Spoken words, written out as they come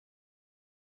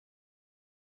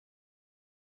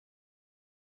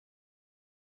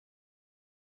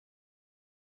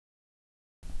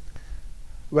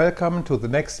Welcome to the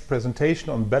next presentation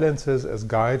on balances as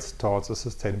guides towards a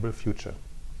sustainable future.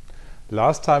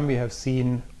 Last time we have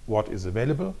seen what is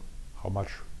available, how much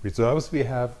reserves we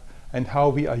have, and how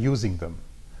we are using them.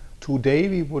 Today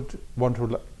we would want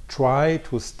to try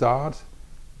to start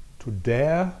to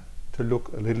dare to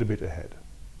look a little bit ahead.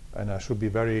 And I should be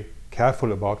very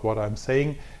careful about what I'm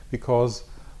saying, because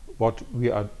what we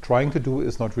are trying to do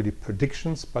is not really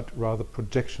predictions, but rather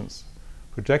projections.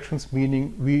 Projections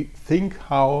meaning we think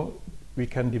how we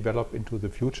can develop into the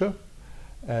future,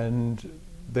 and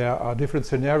there are different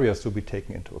scenarios to be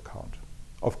taken into account.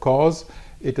 Of course,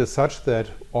 it is such that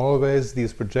always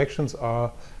these projections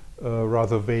are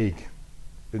rather vague.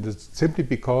 It is simply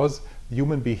because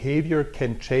human behavior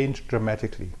can change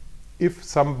dramatically. If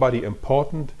somebody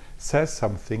important says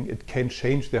something, it can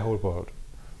change the whole world.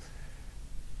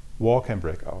 War can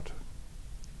break out.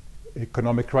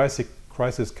 Economic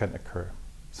crisis can occur.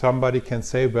 Somebody can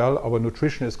say, well, our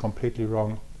nutrition is completely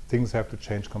wrong, things have to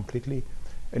change completely.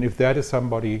 And if that is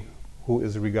somebody who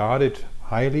is regarded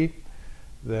highly,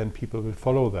 then people will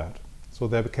follow that. So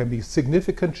there can be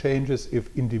significant changes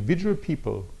if individual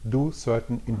people do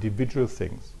certain individual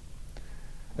things.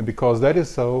 And because that is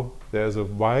so, there's a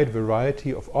wide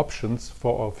variety of options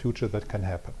for our future that can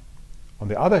happen. On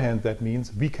the other hand, that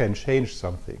means we can change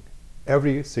something.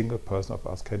 Every single person of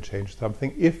us can change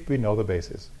something if we know the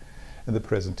basis. And the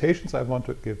presentations I want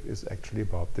to give is actually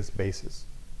about this basis,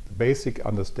 the basic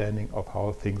understanding of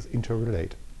how things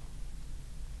interrelate.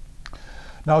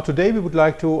 Now today we would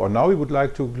like to, or now we would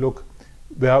like to look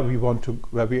where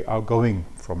we are going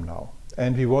from now.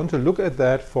 And we want to look at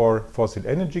that for fossil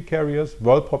energy carriers,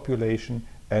 world population,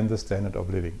 and the standard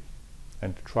of living.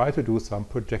 And try to do some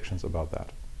projections about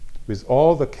that, with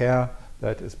all the care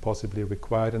that is possibly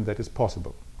required and that is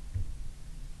possible.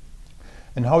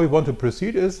 And how we want to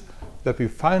proceed is that we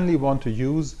finally want to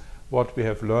use what we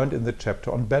have learned in the chapter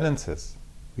on balances.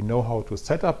 We know how to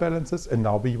set up balances, and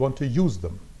now we want to use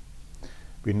them.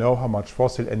 We know how much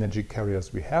fossil energy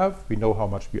carriers we have, we know how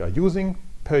much we are using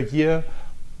per year.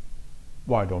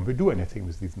 Why don't we do anything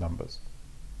with these numbers?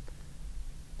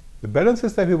 The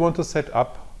balances that we want to set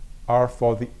up are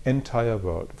for the entire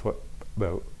world, for,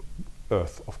 well,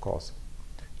 Earth, of course,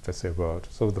 if I say world,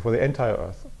 so for the entire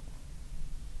Earth.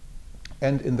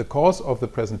 And in the course of the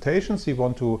presentations, we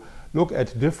want to look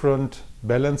at different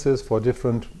balances for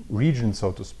different regions,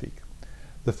 so to speak.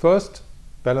 The first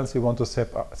balance we want to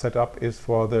set up is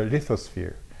for the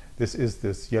lithosphere. This is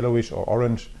this yellowish or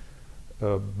orange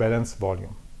balance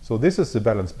volume. So this is the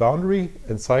balance boundary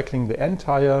encircling the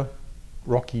entire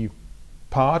rocky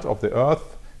part of the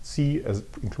Earth, sea as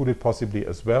included possibly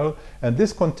as well. And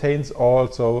this contains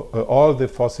also all the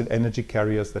fossil energy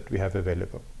carriers that we have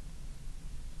available.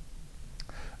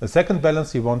 The second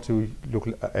balance we want to look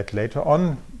at later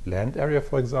on, land area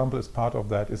for example, is part of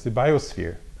that, is the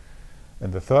biosphere.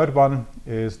 And the third one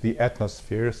is the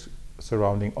atmosphere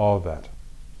surrounding all that.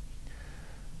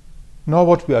 Now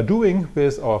what we are doing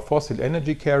with our fossil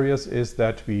energy carriers is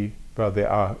that they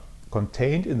are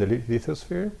contained in the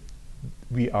lithosphere.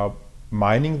 We are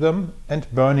mining them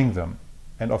and burning them.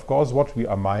 And of course what we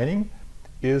are mining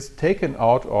is taken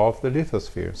out of the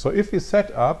lithosphere. So if we set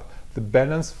up the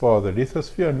balance for the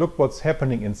lithosphere and look what's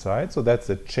happening inside, so that's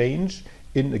a change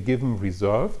in a given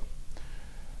reserve,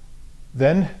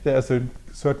 then there's a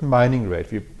certain mining rate.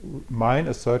 We mine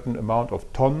a certain amount of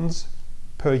tons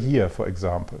per year, for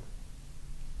example.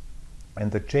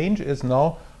 And the change is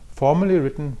now formally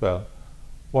written, well,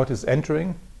 what is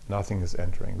entering? Nothing is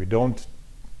entering. We don't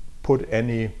put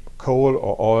any coal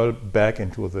or oil back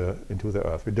into the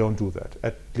Earth. We don't do that,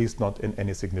 at least not in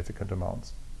any significant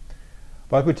amounts.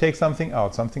 But we take something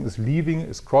out. Something is leaving,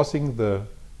 is crossing the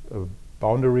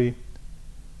boundary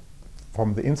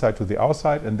from the inside to the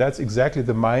outside, and that's exactly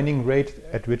the mining rate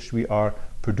at which we are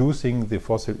producing the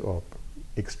fossil or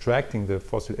extracting the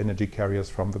fossil energy carriers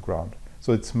from the ground.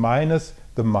 So it's minus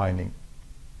the mining,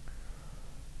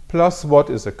 plus what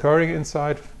is occurring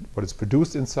inside, what is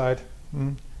produced inside.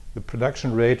 The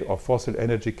production rate of fossil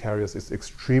energy carriers is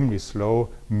extremely slow,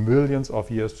 millions of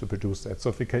years to produce that. So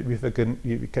if we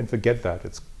can forget that.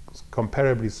 It's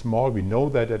comparably small. We know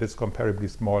that it's comparably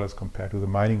small as compared to the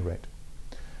mining rate.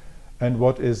 And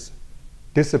what is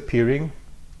disappearing?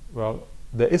 Well,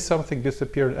 there is something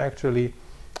disappearing actually.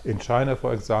 In China,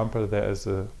 for example, there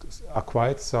are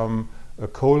quite some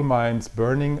coal mines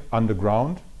burning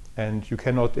underground, and you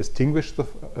cannot extinguish the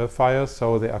fire,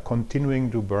 so they are continuing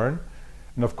to burn.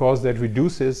 And of course that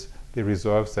reduces the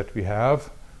reserves that we have.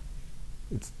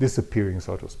 It's disappearing,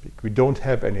 so to speak. We don't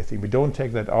have anything. We don't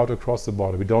take that out across the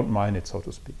border. We don't mine it, so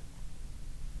to speak.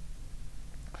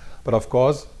 But of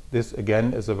course, this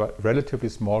again is a relatively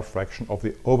small fraction of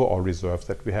the overall reserves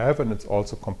that we have, and it's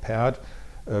also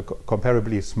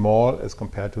comparably small as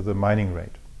compared to the mining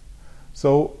rate.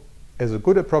 So as a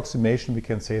good approximation, we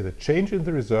can say the change in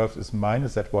the reserves is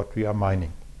minus that what we are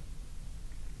mining.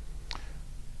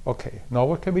 Okay, now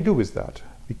what can we do with that?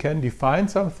 We can define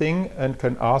something and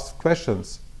can ask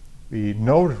questions. We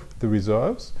know the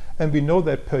reserves, and we know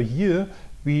that per year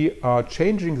we are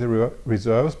changing the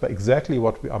reserves by exactly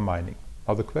what we are mining.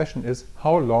 Now the question is,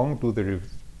 how long do the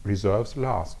reserves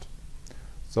last?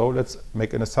 So let's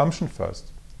make an assumption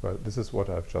first. Well, this is what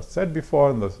I've just said before,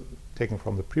 and taken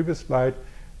from the previous slide.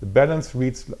 The balance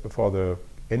reads for the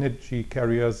energy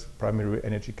carriers, primary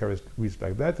energy carriers, reads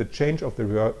like that. The change of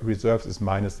the reserves is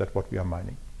minus that what we are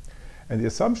mining. And the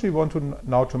assumption we want to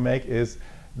now to make is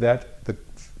that the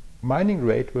mining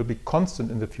rate will be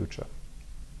constant in the future.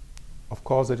 Of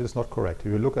course, that is not correct.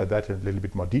 We will look at that in a little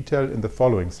bit more detail in the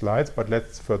following slides, but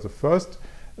let's, for the first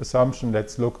assumption,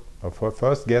 let's look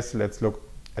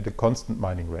at a constant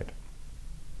mining rate.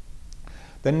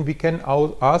 Then we can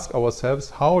ask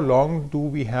ourselves, how long do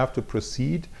we have to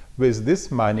proceed with this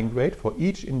mining rate for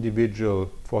each individual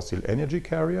fossil energy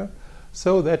carrier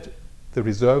so that the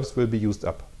reserves will be used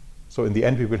up. So in the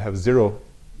end, we will have zero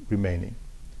remaining.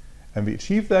 And we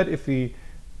achieve that if we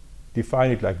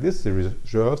define it like this: the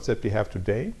reserves that we have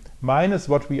today minus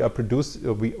what we are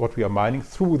what we are mining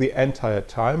through the entire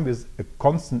time with a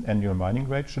constant annual mining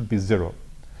rate should be zero.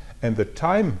 And the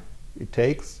time it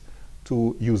takes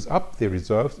to use up the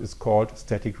reserves is called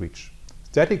static reach.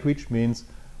 Static reach means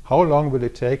how long will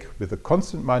it take with a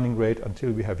constant mining rate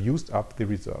until we have used up the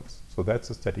reserves. So that's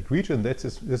a static reach, and this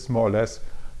is more or less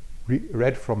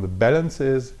read from the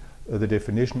balances, the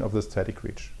definition of the static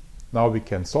reach. Now we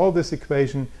can solve this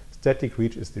equation. Static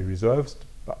reach is the reserves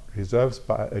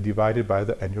divided by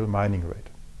the annual mining rate.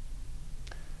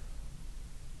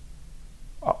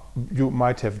 You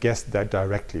might have guessed that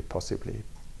directly, possibly,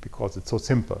 because it's so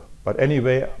simple. But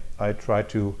anyway, I try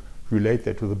to relate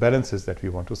that to the balances that we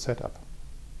want to set up.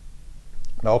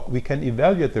 Now we can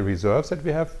evaluate the reserves that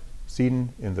we have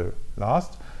seen in the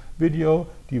last video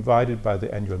divided by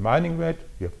the annual mining rate.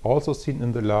 We have also seen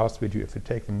in the last video, if we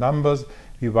take the numbers,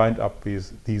 we wind up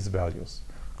with these values.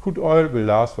 Crude oil will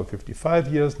last for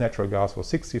 55 years, natural gas for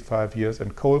 65 years,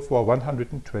 and coal for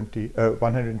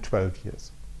 112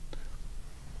 years.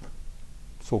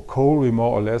 So coal will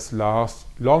more or less last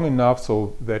long enough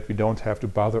so that we don't have to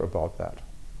bother about that.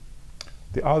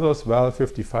 The others, well,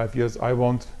 55 years, I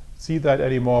won't see that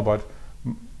anymore, but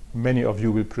many of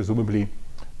you will presumably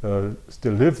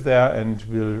still live there and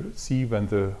will see when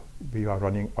we are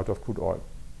running out of crude oil,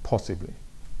 possibly.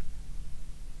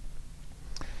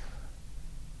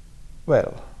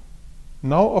 Well,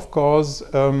 now of course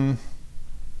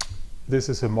this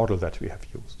is a model that we have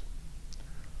used.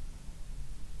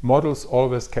 Models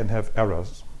always can have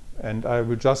errors, and I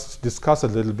will just discuss a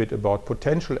little bit about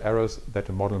potential errors that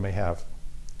a model may have.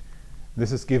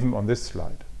 This is given on this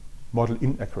slide. Model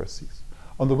inaccuracies.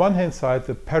 On the one hand side,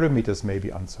 the parameters may be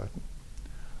uncertain.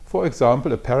 For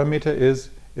example, a parameter is,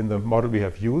 in the model we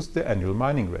have used, the annual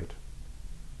mining rate.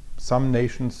 Some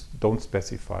nations don't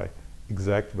specify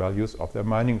exact values of their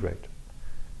mining rate.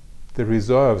 The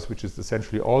reserves, which is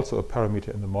essentially also a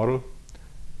parameter in the model,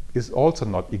 is also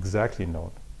not exactly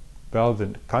known. Well,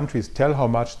 the countries tell how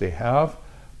much they have,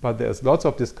 but there's lots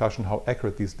of discussion how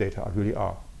accurate these data really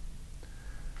are.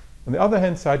 On the other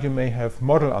hand side, you may have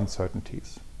model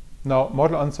uncertainties. Now,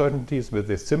 model uncertainties with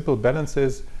the simple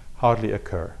balances hardly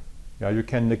occur. Yeah, you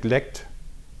can neglect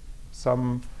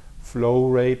some flow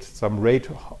rate, some rate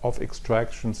of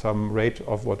extraction, some rate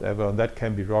of whatever, and that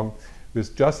can be wrong.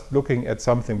 With just looking at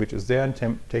something which is there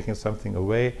and taking something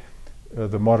away,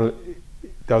 the model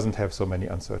doesn't have so many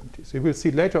uncertainties. We will see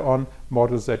later on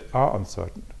models that are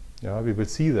uncertain. Yeah, we will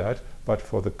see that, but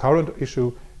for the current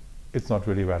issue, it's not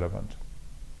really relevant.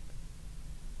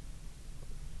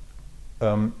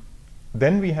 Then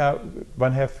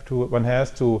one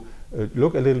has to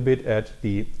look a little bit at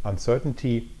the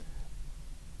uncertainty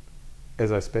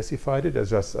as I specified it,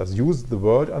 as used the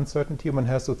word uncertainty. One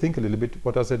has to think a little bit,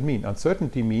 what does that mean?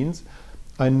 Uncertainty means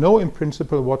I know in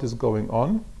principle what is going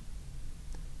on,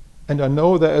 and I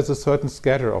know there is a certain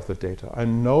scatter of the data. I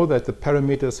know that the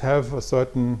parameters have a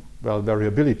certain, well,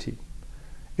 variability.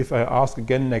 If I ask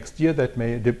again next year, that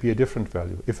may be a different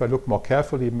value. If I look more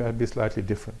carefully, it may be slightly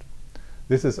different.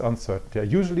 This is uncertainty. I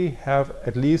usually have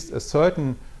at least a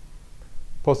certain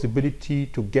possibility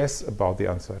to guess about the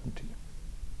uncertainty.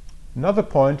 Another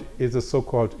point is the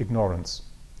so-called ignorance.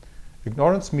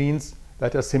 Ignorance means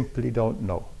that I simply don't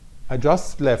know. I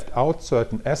just left out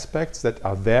certain aspects that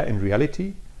are there in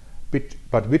reality,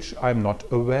 but which I'm not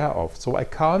aware of. So I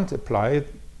can't apply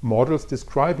models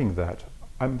describing that.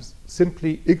 I'm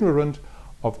simply ignorant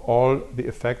of all the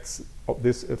effects of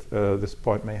this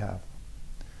point may have.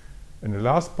 And the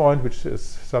last point, which is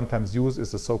sometimes used,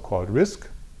 is the so-called risk.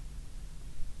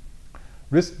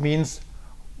 Risk means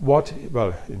what,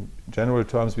 well, in general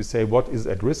terms we say what is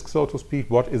at risk, so to speak,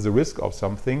 what is the risk of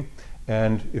something.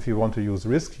 And if you want to use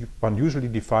risk, one usually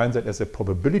defines it as a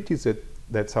probability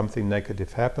that something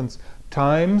negative happens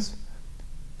times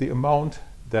the amount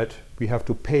that we have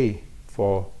to pay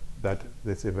for that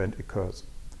this event occurs.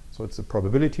 So it's the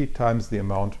probability times the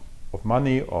amount of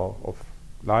money or of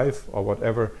life or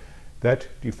whatever that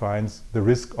defines the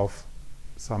risk of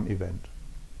some event.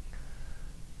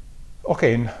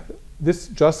 Okay, and this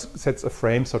just sets a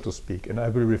frame, so to speak, and I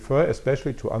will refer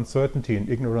especially to uncertainty and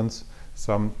ignorance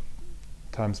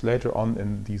sometimes later on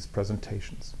in these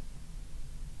presentations.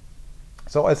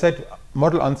 So I said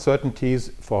model uncertainties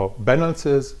for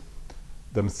balances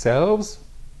themselves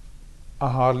are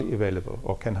hardly available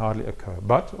or can hardly occur.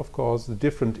 But of course the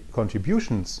different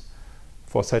contributions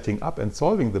for setting up and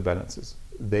solving the balances,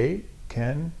 they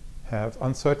can have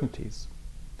uncertainties.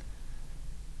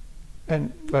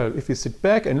 And well, if we sit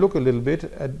back and look a little bit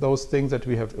at those things that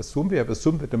we have assumed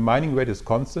that the mining rate is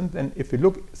constant, and if we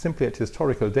look simply at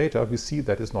historical data, we see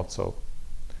that is not so.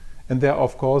 And there are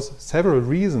of course several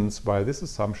reasons why this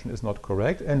assumption is not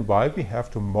correct and why we have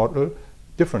to model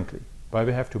differently, why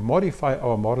we have to modify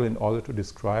our model in order to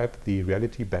describe the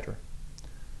reality better.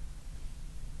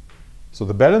 So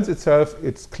the balance itself,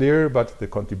 it's clear, but the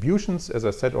contributions, as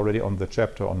I said already on the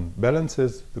chapter on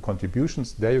balances, the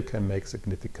contributions, there you can make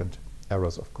significant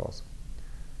errors, of course.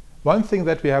 One thing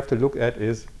that we have to look at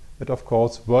is that, of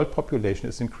course, world population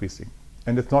is increasing.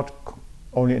 And it's not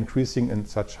only increasing in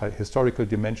such high historical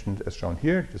dimension as shown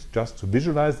here, just to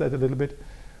visualize that a little bit,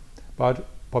 but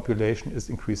population is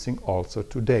increasing also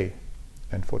today.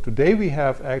 And for today we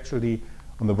have actually,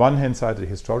 on the one hand side, the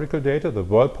historical data, the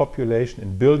world population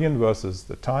in billion versus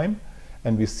the time,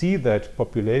 and we see that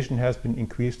population has been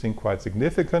increasing quite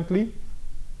significantly.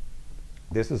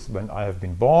 This is when I have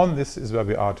been born, this is where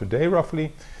we are today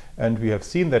roughly, and we have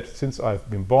seen that since I've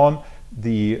been born,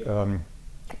 the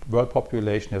world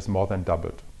population has more than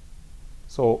doubled.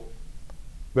 So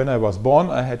when I was born,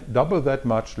 I had double that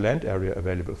much land area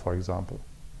available, for example.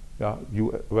 Yeah,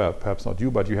 well, perhaps not you,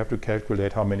 but you have to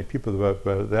calculate how many people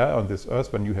were there on this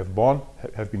earth when you have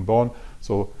been born.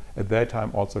 So at that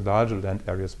time also larger land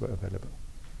areas were available.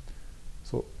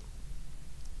 So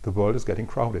the world is getting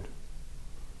crowded.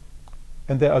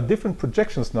 And there are different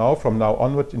projections now from now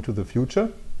onward into the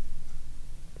future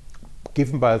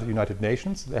given by the United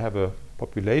Nations. They have a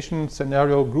population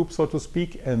scenario group, so to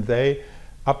speak, and they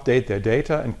update their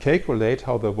data and calculate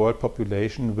how the world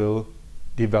population will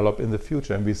develop in the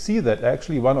future. And we see that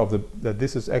actually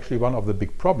this is actually one of the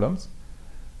big problems,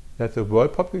 that the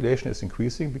world population is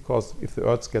increasing because if the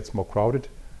Earth gets more crowded,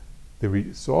 the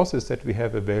resources that we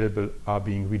have available are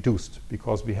being reduced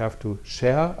because we have to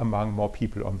share among more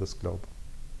people on this globe.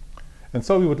 And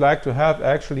so we would like to have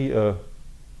actually a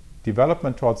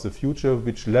development towards the future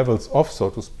which levels off, so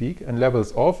to speak, and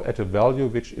levels off at a value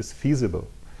which is feasible,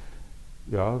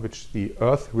 which the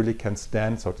Earth really can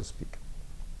stand, so to speak.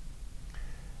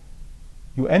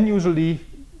 UN usually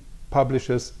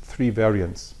publishes 3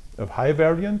 variants: a high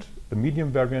variant, a medium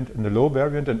variant, and a low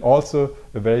variant, and also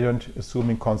a variant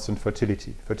assuming constant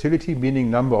fertility. Fertility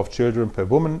meaning number of children per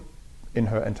woman in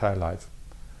her entire life.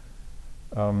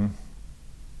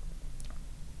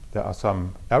 There are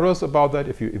some errors about that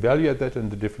if you evaluate that in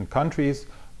the different countries,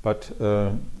 but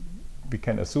we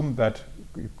can assume that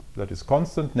that is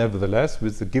constant nevertheless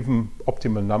with the given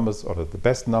optimal numbers or the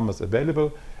best numbers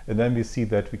available. And then we see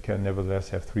that we can nevertheless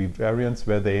have 3 variants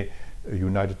where the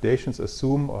United Nations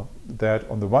assume that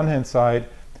on the one hand side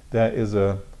there is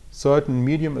a certain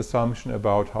medium assumption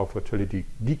about how fertility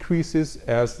decreases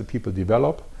as the people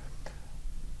develop,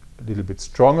 a little bit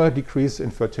stronger decrease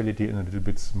in fertility and a little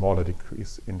bit smaller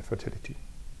decrease in fertility.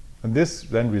 And this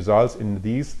then results in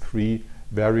these 3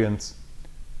 variants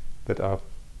that are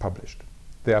published.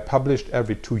 They are published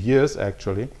every 2 years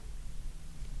actually,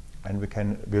 and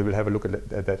we will have a look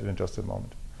at that in just a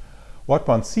moment. What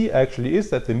one sees actually is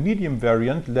that the medium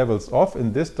variant levels off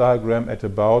in this diagram at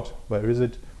about,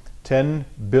 10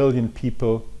 billion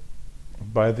people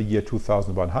by the year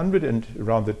 2100, and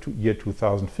around the year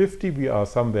 2050 we are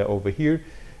somewhere over here,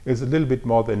 is a little bit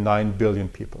more than 9 billion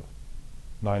people,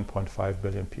 9.5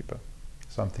 billion people,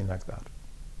 something like that.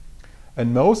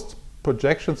 And most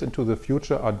projections into the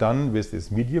future are done with this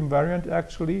medium variant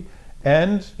actually,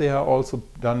 and they are also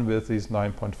done with these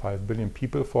 9.5 billion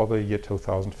people for the year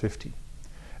 2050.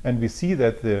 and we see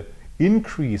that the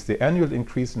increase, the annual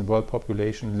increase in world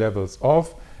population levels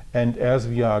off, and as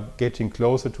we are getting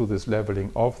closer to this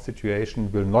leveling off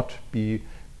situation, will not be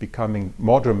becoming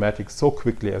more dramatic so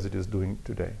quickly as it is doing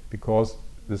today, because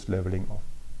this leveling off.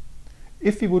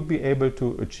 If we would be able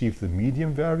to achieve the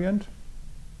medium variant,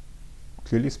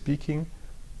 clearly speaking,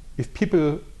 if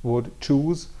people would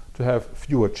choose to have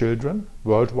fewer children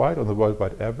worldwide, on the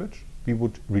worldwide average, we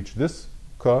would reach this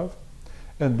curve.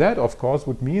 And that, of course,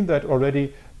 would mean that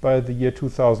already by the year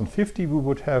 2050 we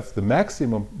would have the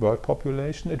maximum world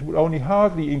population. It would only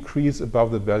hardly increase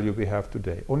above the value we have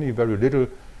today. Only very little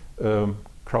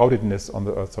crowdedness on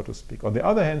the Earth, so to speak. On the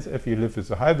other hand, if we live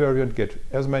with a high variant, get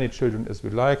as many children as we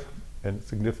like, and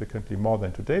significantly more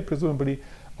than today, presumably,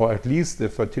 or at least the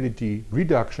fertility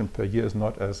reduction per year is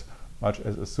not as much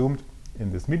as assumed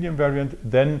in this medium variant,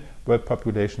 then world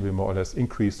population will more or less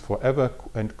increase forever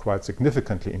and quite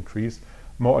significantly increase,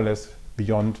 more or less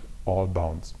beyond all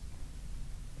bounds.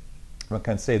 One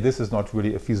can say this is not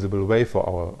really a feasible way for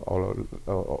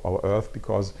our Earth,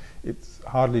 because it's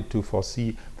hardly to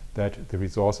foresee that the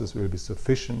resources will be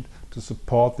sufficient to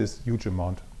support this huge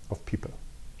amount of people.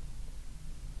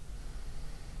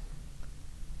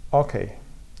 Okay,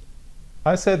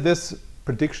 I said this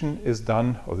prediction is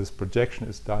done, or this projection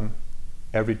is done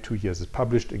every 2 years. It's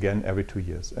published again every 2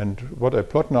 years. And what I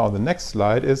plot now on the next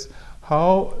slide is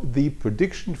how the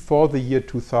prediction for the year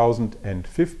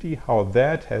 2050, how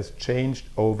that has changed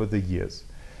over the years.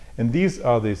 And these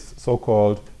are the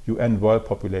so-called UN World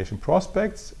Population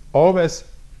Prospects, always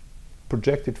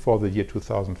projected for the year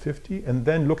 2050, and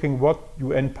then looking what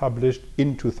UN published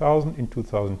in 2000, in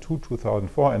 2002,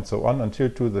 2004, and so on, until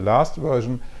to the last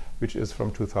version, which is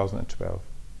from 2012.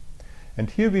 And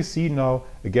here we see now,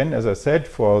 again, as I said,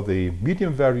 for the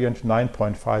medium variant,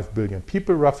 9.5 billion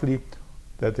people roughly,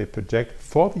 that they project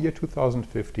for the year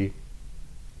 2050.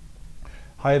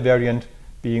 High variant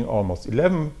being almost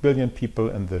 11 billion people,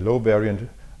 and the low variant,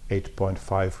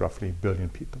 8.5 roughly billion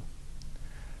people.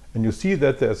 And you see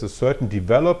that there's a certain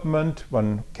development.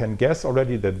 One can guess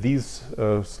already that these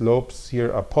slopes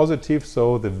here are positive,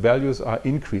 so the values are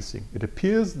increasing. It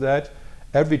appears that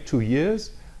every 2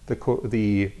 years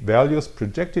the values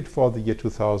projected for the year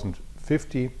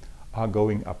 2050 are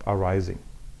going up, are rising.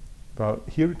 Well,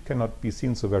 here it cannot be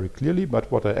seen so very clearly,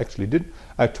 but what I actually did,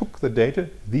 I took the data,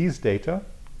 these data,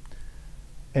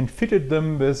 and fitted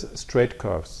them with straight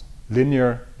curves,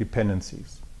 linear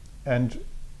dependencies. And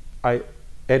I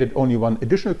added only one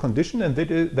additional condition, and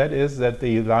that is that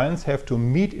the lines have to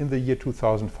meet in the year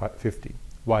 2050.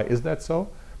 Why is that so?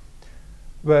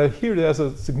 Well, here there's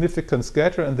a significant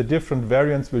scatter, and the different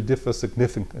variants will differ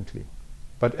significantly.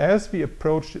 But as we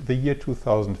approach the year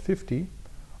 2050,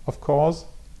 of course,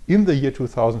 in the year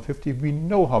 2050, we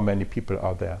know how many people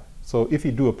are there. So if we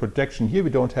do a projection here,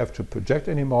 we don't have to project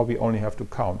anymore, we only have to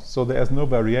count. So there is no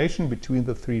variation between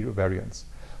the three variants.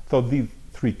 So these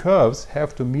three curves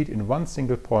have to meet in one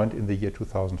single point in the year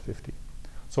 2050.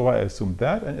 So I assumed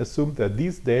that, and assumed that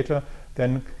these data,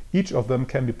 then each of them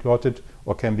can be plotted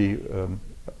or can be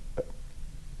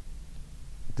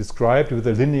described with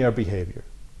a linear behavior.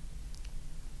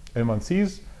 And one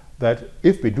sees that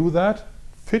if we do that,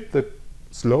 fit the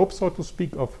slope, so to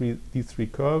speak, of these three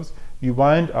curves, we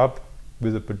wind up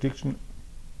with a prediction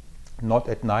not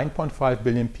at 9.5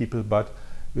 billion people, but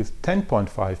with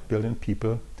 10.5 billion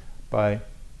people by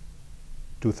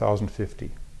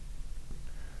 2050.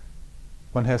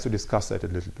 One has to discuss that a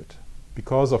little bit,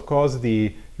 because of course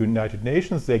the United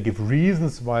Nations, they give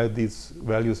reasons why these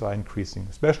values are increasing,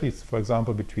 especially, for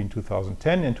example, between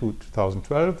 2010 and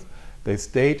 2012. They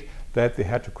state that they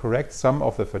had to correct some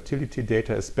of the fertility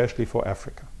data, especially for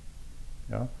Africa.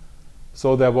 Yeah?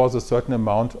 So there was a certain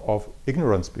amount of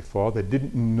ignorance before. They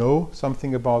didn't know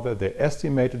something about that. They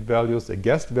estimated values, they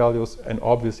guessed values, and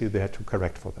obviously they had to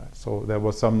correct for that. So there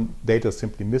was some data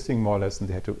simply missing, more or less, and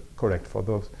they had to correct for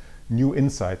those new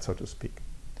insights, so to speak.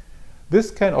 This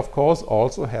can, of course,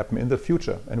 also happen in the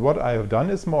future. And what I have done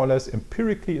is more or less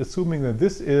empirically assuming that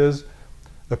this is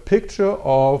a picture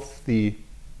of the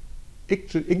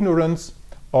ignorance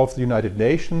of the United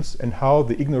Nations and how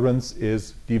the ignorance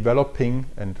is developing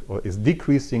or is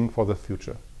decreasing for the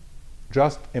future,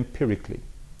 just empirically.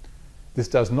 This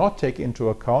does not take into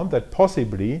account that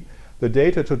possibly the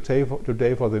data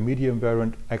today for the medium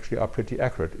variant actually are pretty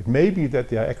accurate. It may be that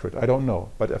they are accurate, I don't know.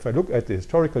 But if I look at the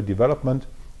historical development,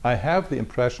 I have the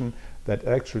impression that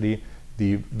actually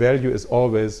the value is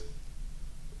always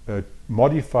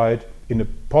modified in a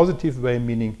positive way,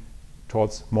 meaning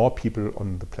towards more people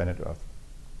on the planet Earth.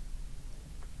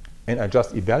 And I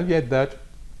just evaluate that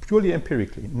purely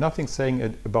empirically, nothing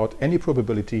saying about any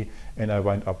probability, and I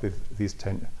wind up with these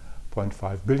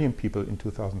 10.5 billion people in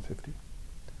 2050.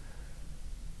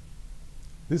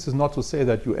 This is not to say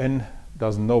that UN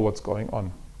doesn't know what's going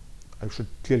on. I should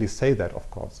clearly say that, of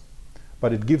course.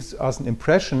 But it gives us an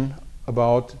impression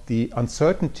about the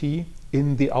uncertainty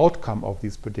in the outcome of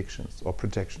these predictions or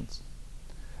projections.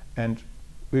 And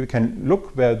we can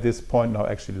look where this point now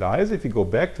actually lies. If you go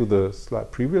back to the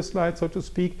previous slide, so to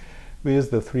speak,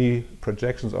 with the 3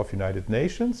 projections of United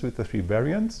Nations, with the 3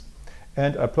 variants.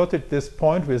 And I plotted this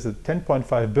point with the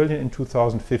 10.5 billion in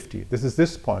 2050. This is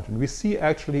this point. And we see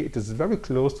actually it is very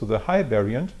close to the high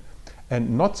variant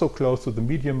and not so close to the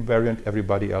medium variant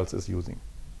everybody else is using.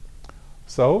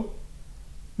 So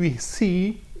we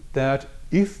see that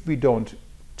if we don't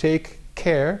take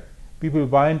care, we will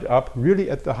wind up really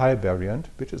at the high variant,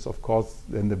 which is of course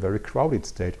then the very crowded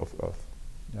state of Earth.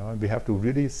 We have to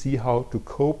really see how to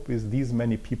cope with these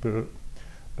many people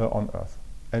on Earth.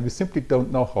 And we simply don't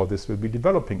know how this will be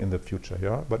developing in the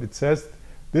future. But it says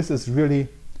this is really,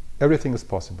 everything is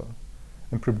possible.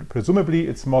 And presumably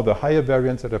it's more the higher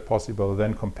variants that are possible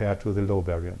than compared to the low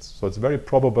variants. So it's very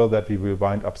probable that we will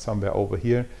wind up somewhere over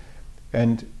here.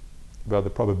 And well, the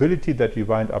probability that we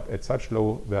wind up at such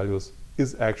low values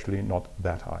is actually not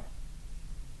that high.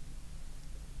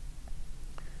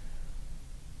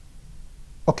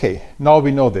 Okay, now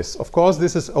we know this. Of course,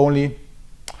 this is only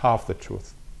half the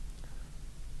truth.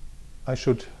 I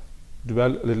should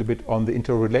dwell a little bit on the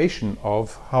interrelation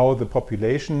of how the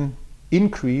population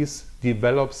increase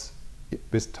develops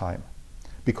with time,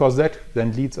 because that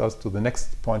then leads us to the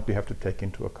next point we have to take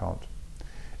into account.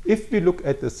 If we look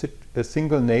at a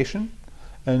single nation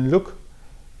and look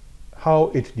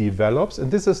how it develops,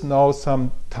 and this is now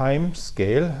some time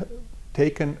scale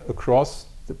taken across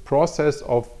the process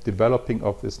of developing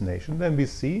of this nation, then we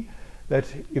see that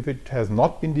if it has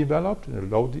not been developed in a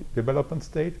low development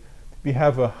state, we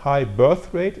have a high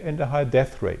birth rate and a high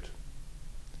death rate,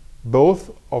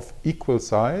 both of equal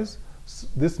size.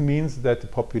 This means that the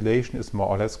population is more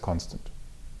or less constant.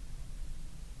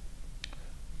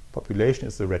 Population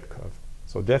is the red curve.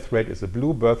 So death rate is the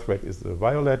blue, birth rate is the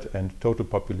violet, and total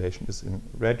population is in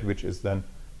red, which is then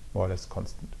more or less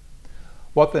constant.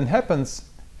 What then happens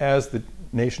as the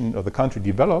nation or the country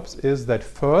develops is that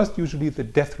first, usually the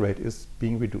death rate is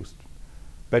being reduced.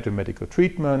 Better medical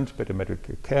treatment, better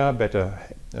medical care, better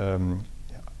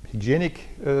hygienic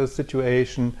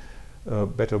situation,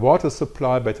 better water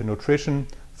supply, better nutrition.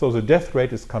 So the death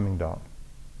rate is coming down.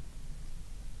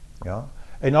 Yeah.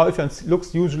 And now if one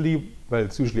looks usually, well,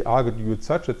 it's usually argued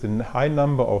such that the high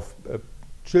number of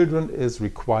children is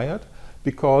required,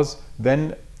 because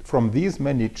then from these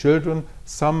many children,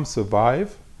 some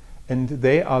survive, and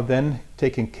they are then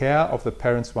taking care of the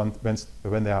parents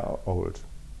when they are old.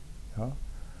 Yeah?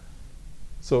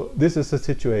 So this is the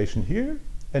situation here.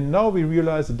 And now we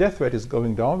realize the death rate is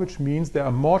going down, which means there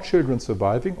are more children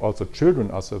surviving, also children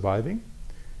are surviving.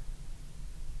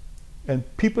 And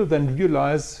people then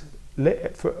realize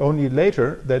only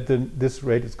later that this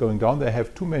rate is going down. They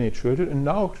have too many children, and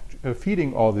now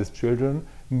feeding all these children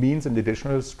means an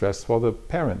additional stress for the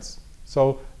parents.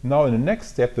 So now in the next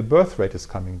step, the birth rate is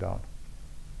coming down.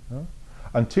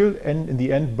 Until in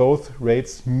the end, both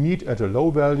rates meet at a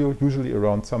low value, usually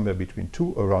around somewhere between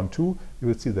around 2. You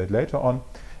will see that later on.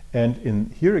 And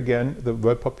in here again, the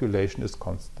world population is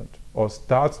constant, or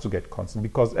starts to get constant,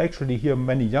 because actually here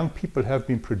many young people have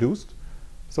been produced,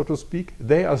 so to speak.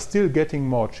 They are still getting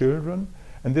more children,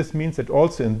 and this means that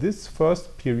also in this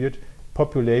first period,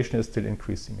 population is still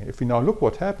increasing. If we now look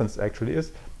what happens actually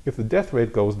is, if the death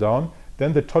rate goes down,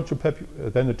 then the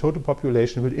total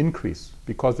population will increase,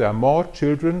 because there are more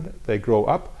children, they grow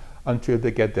up until they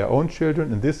get their own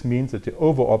children, and this means that the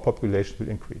overall population will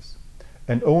increase.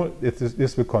 And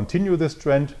this will continue this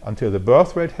trend until the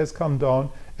birth rate has come down,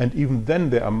 and even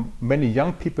then there are many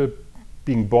young people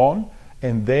being born,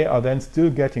 and they are then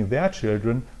still getting their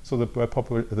children, so the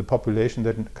population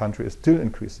in the country is still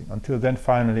increasing, until then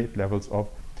finally it levels off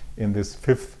in this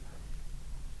fifth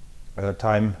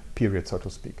time period, so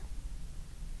to speak.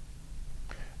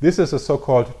 This is a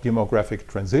so-called demographic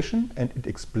transition, and it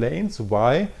explains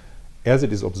why, as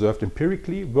it is observed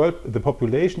empirically, the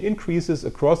population increases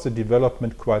across the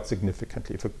development quite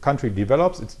significantly. If a country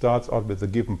develops, it starts out with a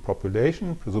given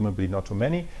population, presumably not too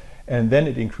many, and then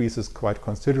it increases quite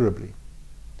considerably.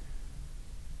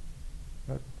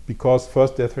 Because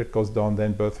first death rate goes down,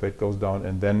 then birth rate goes down,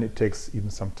 and then it takes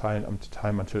even some time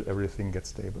until everything gets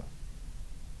stable.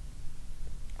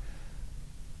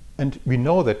 And we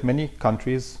know that many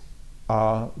countries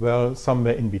are, well,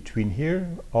 somewhere in between here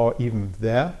or even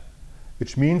there,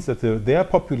 which means that their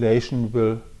population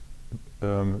will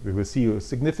we will see a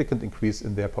significant increase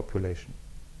in their population.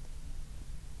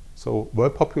 So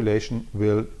world population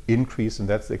will increase, and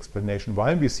that's the explanation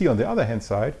why. And we see on the other hand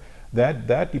side that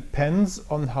that depends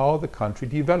on how the country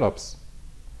develops.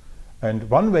 And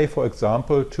one way, for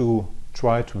example, to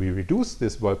try to reduce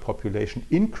this world population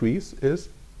increase is,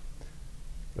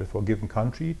 for a given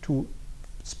country, to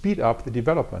speed up the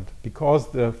development.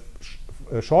 Because the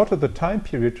shorter the time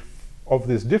period of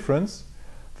this difference,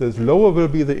 the lower will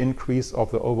be the increase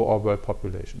of the overall world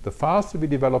population. The faster we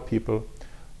develop people,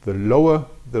 the lower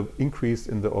the increase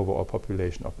in the overall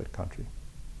population of that country.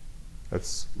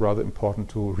 It's rather important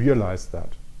to realize that.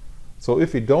 So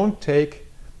if we don't take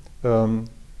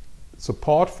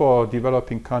support for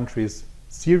developing countries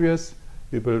serious,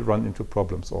 we will run into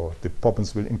problems, or the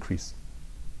problems will increase.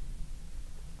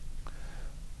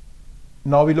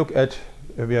 Now we look at,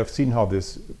 we have seen how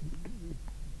this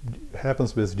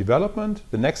happens with development.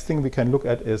 The next thing we can look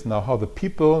at is now how the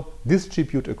people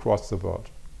distribute across the world.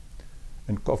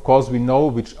 And of course we know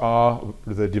which are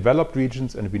the developed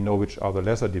regions and we know which are the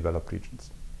lesser developed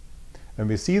regions. And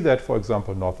we see that, for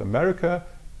example, North America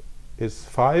is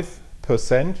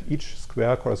 5%, each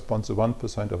square corresponds to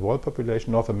 1% of world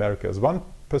population. North America is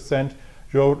 1%,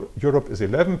 Europe is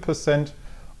 11%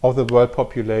 of the world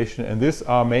population, and these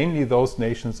are mainly those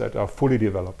nations that are fully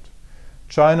developed.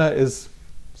 China is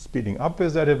speeding up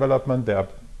with their development, they are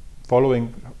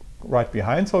following right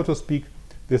behind, so to speak.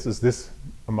 This is this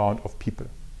amount of people.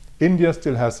 India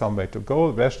still has some way to go,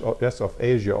 rest of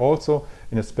Asia also,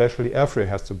 and especially Africa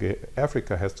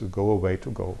has to go a way to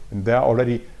go. And there are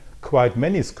already quite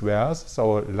many squares,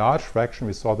 so a large fraction,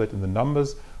 we saw that in the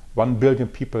numbers, 1 billion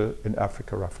people in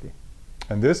Africa roughly.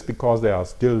 And this, because they are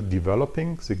still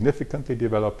developing, significantly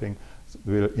developing,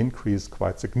 will increase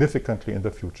quite significantly in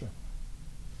the future.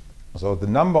 So the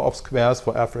number of squares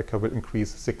for Africa will increase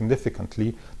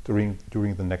significantly during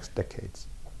the next decades.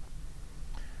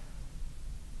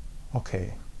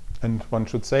 Okay, and one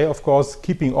should say, of course,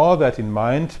 keeping all that in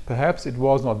mind, perhaps it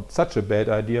was not such a bad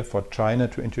idea for China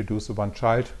to introduce a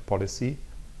one-child policy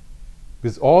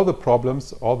with all the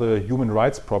problems, all the human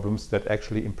rights problems that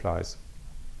actually implies.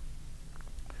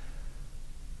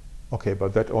 Okay,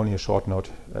 but that only a short note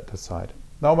at the side.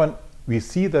 Now when we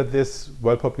see that this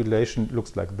world population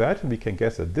looks like that, and we can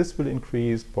guess that this will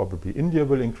increase, probably India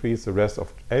will increase, the rest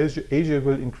of Asia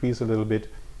will increase a little bit,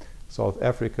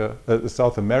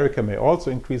 South America may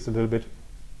also increase a little bit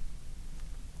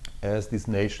as these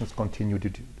nations continue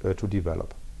to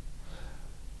develop.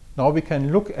 Now we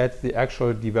can look at the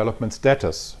actual development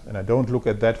status, and I don't look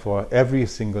at that for every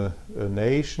single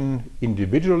nation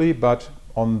individually, but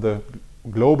on the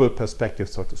global perspective,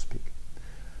 so to speak.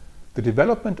 The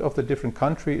development of the different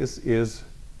countries is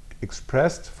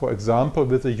expressed, for example,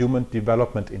 with the Human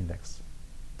Development Index.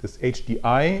 This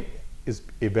HDI is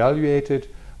evaluated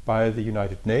by the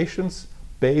United Nations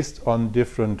based on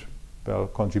different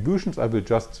contributions I will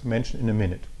just mention in a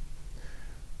minute.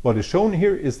 What is shown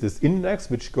here is this index,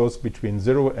 which goes between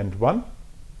 0 and 1.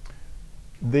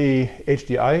 The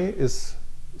HDI is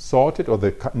sorted, or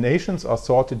the nations are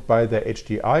sorted by their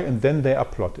HDI, and then they are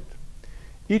plotted.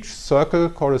 Each circle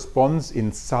corresponds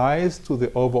in size to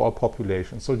the overall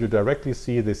population. So you directly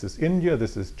see this is India,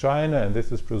 this is China, and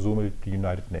this is presumably the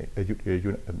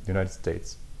United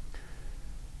States.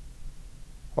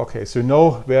 Okay, so you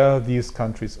know where these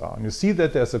countries are. And you see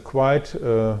that there's a quite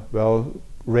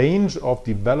range of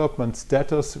development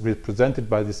status represented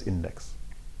by this index.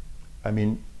 I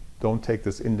mean, don't take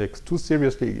this index too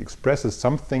seriously. It expresses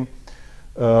something,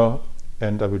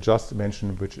 and I will just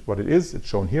mention what it is. It's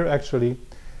shown here actually.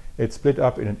 It's split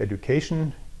up in an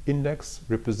education index,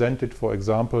 represented, for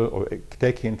example, or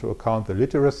taking into account the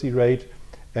literacy rate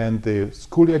and the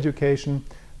school education,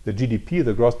 the GDP,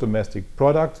 the gross domestic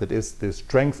product, that is the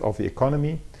strength of the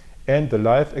economy, and the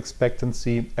life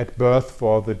expectancy at birth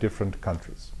for the different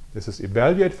countries. This is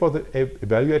evaluated for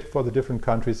the different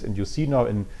countries, and you see now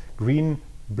in green,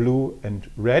 blue, and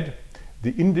red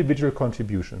the individual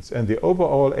contributions, and the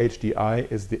overall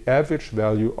HDI is the average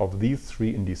value of these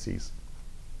three indices.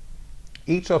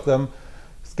 Each of them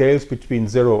scales between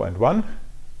 0 and 1,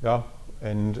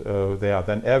 and they are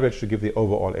then averaged to give the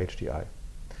overall HDI.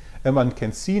 And one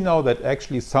can see now that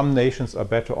actually some nations are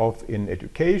better off in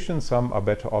education, some are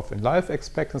better off in life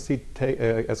expectancy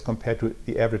as compared to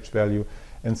the average value,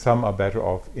 and some are better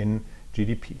off in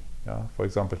GDP. For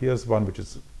example, here's one which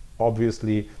is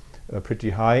obviously pretty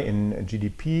high in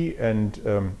GDP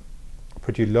and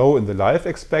pretty low in the life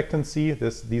expectancy.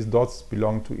 These dots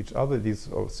belong to each other,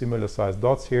 these are similar sized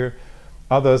dots here.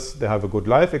 Others, they have a good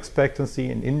life expectancy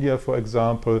in India, for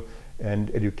example,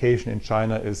 and education in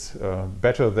China is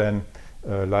better than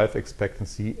life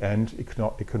expectancy and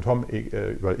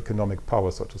economic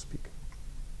power, so to speak.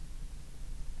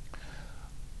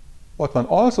 What one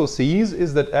also sees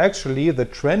is that actually the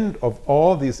trend of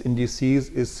all these indices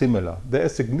is similar. There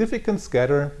is significant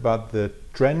scatter, but the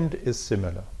trend is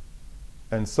similar.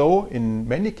 And so in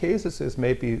many cases it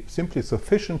may be simply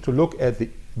sufficient to look at the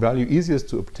value easiest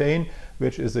to obtain,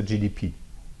 which is the GDP,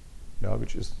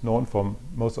 which is known from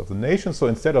most of the nations. So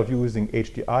instead of using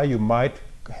HDI, you might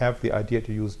have the idea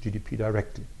to use GDP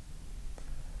directly,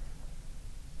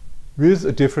 with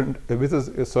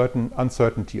a certain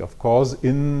uncertainty, of course,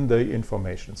 in the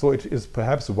information. So it is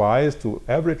perhaps wise to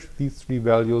average these three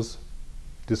values,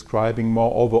 describing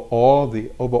more overall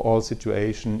the overall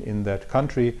situation in that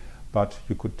country, but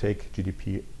you could take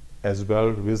GDP as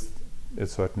well with a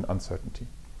certain uncertainty.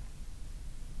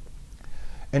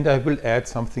 And I will add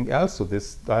something else to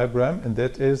this diagram, and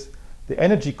that is the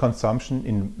energy consumption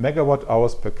in megawatt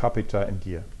hours per capita and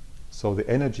year. So the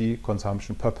energy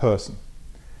consumption per person.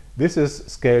 This is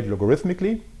scaled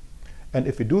logarithmically, and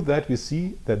if we do that, we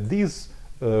see that these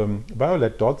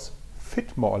violet dots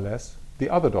fit more or less the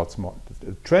other dots more.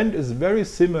 The trend is very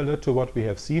similar to what we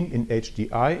have seen in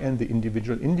HDI and the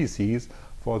individual indices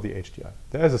for the HDI.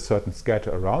 There is a certain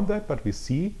scatter around that, but we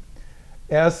see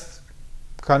as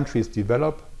countries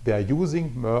develop, they are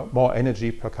using more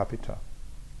energy per capita.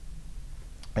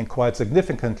 And quite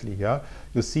significantly,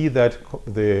 you see that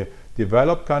the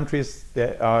developed countries,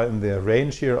 they are in the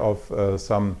range here of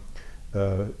some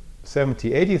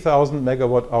 70,000–80,000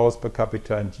 megawatt hours per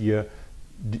capita and year.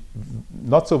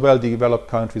 Not so well developed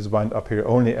countries wind up here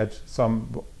only at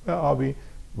some, where are we,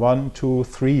 1, 2,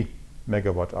 3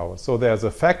 megawatt hours. So there's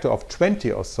a factor of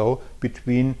 20 or so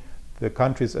between the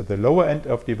countries at the lower end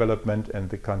of development and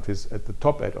the countries at the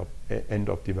top end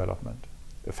of development.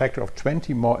 A factor of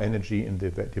 20 more energy in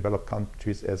the developed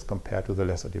countries as compared to the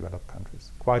lesser developed countries.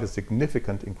 Quite a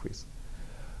significant increase.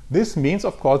 This means,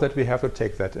 of course, that we have to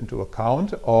take that into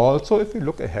account also if we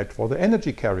look ahead for the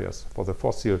energy carriers, for the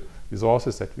fossil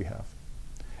resources that we have.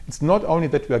 It's not only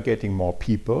that we are getting more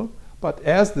people, but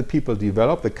as the people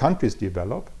develop, the countries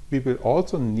develop, we will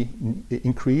also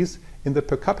increase in the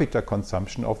per capita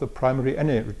consumption of the primary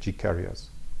energy carriers.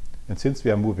 And since we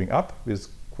are moving up with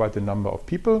quite a number of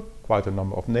people, quite a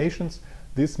number of nations,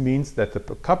 this means that the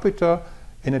per capita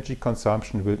energy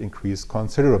consumption will increase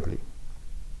considerably.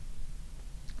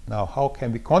 Now, how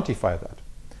can we quantify that?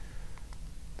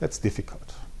 That's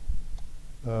difficult.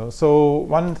 So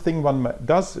one thing one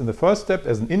does in the first step,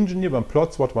 as an engineer, one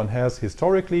plots what one has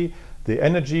historically, the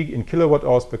energy in kilowatt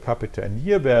hours per capita and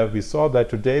year, where we saw that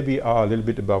today we are a little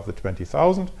bit above the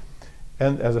 20,000,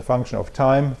 and as a function of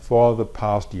time for the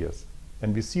past years.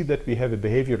 And we see that we have a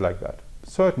behavior like that.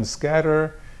 Certain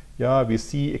scatter, we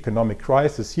see economic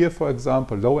crisis here, for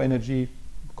example, low energy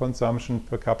consumption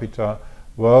per capita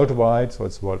worldwide, so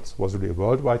it was really a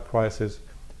worldwide crisis.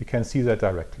 We can see that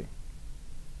directly.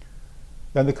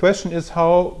 Then the question is,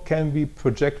 how can we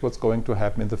project what's going to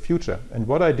happen in the future? And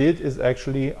what I did is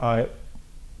actually I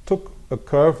took a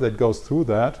curve that goes through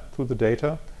the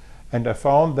data, and I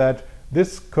found that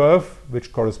this curve,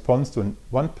 which corresponds to a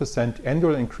 1%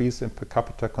 annual increase in per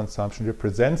capita consumption,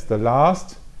 represents the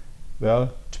last,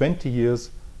 20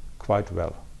 years quite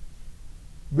well.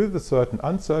 With a certain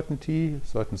uncertainty,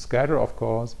 certain scatter, of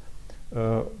course,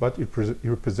 but it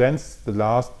represents the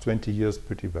last 20 years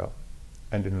pretty well.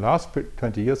 And in the last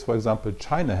 20 years, for example,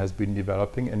 China has been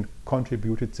developing and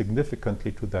contributed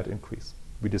significantly to that increase.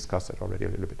 We discussed that already a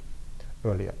little bit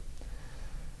earlier.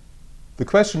 The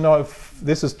question now, if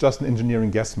this is just an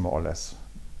engineering guess more or less,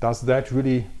 does that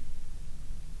really,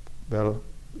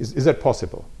 is that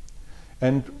possible?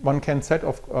 And one can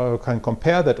can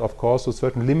compare that, of course, to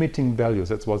certain limiting values.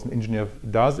 That's what an engineer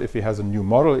does. If he has a new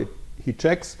model, he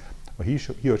checks, or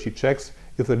he or she checks,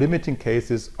 if the limiting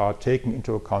cases are taken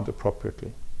into account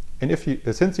appropriately. And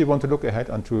since you want to look ahead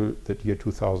until the year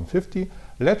 2050,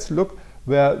 let's look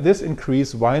where this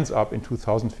increase winds up in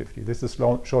 2050. This is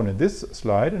shown in this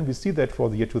slide, and we see that for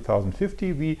the year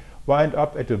 2050, we wind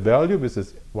up at a value with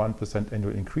this 1%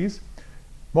 annual increase,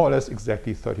 more or less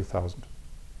exactly 30,000.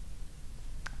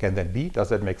 Can that be? Does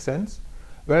that make sense?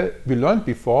 Well, we learned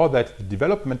before that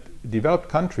developed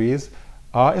countries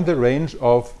are in the range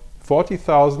of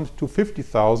 40,000 to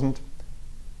 50,000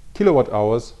 kilowatt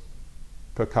hours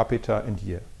per capita and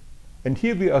year. And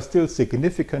here we are still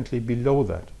significantly below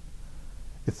that.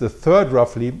 It's a third,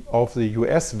 roughly, of the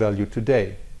US value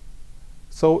today.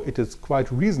 So it is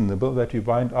quite reasonable that we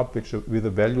wind up with a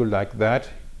value like that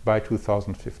by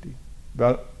 2050.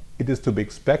 Well, it is to be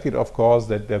expected, of course,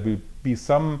 that there will be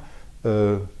some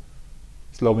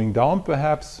slowing down,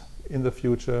 perhaps, in the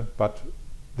future, but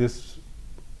this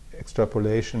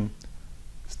extrapolation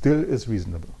still is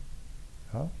reasonable.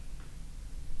 Yeah?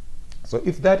 So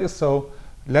if that is so,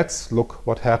 let's look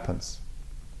what happens.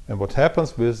 And what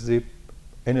happens with the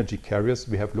energy carriers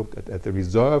we have looked at the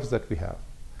reserves that we have.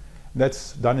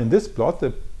 That's done in this plot,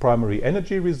 the primary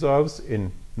energy reserves.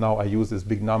 Now I use these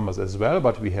big numbers as well,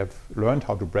 but we have learned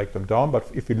how to break them down. But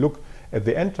if you look at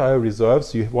the entire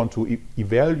reserves, you want to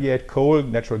evaluate coal,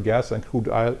 natural gas and crude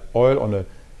oil on a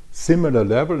similar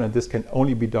level, and this can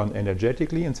only be done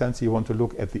energetically. And since you want to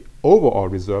look at the overall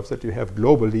reserves that you have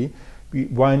globally, we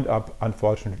wind up,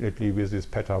 unfortunately, with these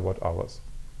petawatt hours.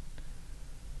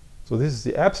 So this is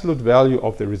the absolute value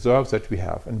of the reserves that we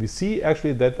have. And we see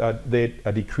actually that they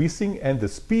are decreasing, and the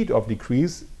speed of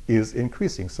decrease is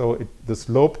increasing. So the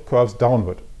slope curves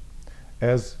downward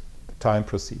as time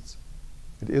proceeds.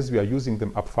 We are using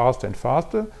them up faster and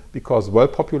faster because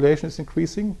world population is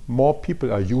increasing, more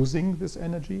people are using this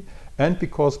energy, and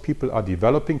because people are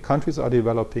developing, countries are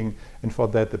developing, and for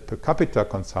that the per capita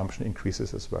consumption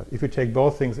increases as well. If you take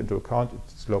both things into account, it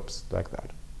slopes like that.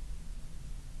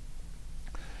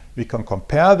 We can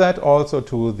compare that also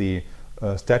to the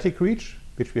static reach,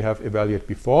 which we have evaluated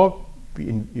before.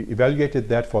 We evaluated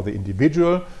that for the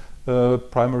individual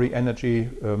primary energy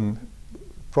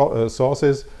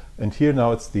sources. And here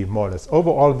now it's the more or less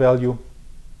overall value,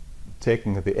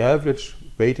 taking the average,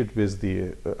 weighted with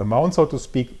the amount, so to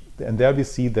speak. And there we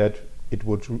see that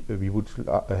we would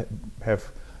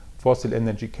have fossil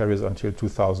energy carriers until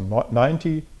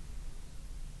 2090.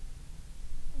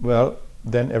 Well,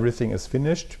 then everything is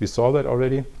finished. We saw that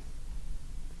already.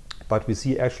 But we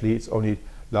see actually it's only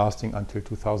lasting until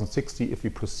 2060 if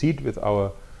we proceed with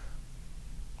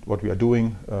what we are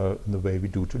doing in the way we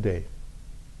do today.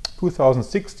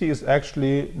 2060 is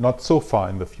actually not so far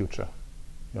in the future.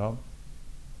 Yeah?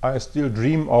 I still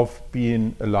dream of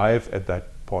being alive at that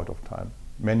point of time.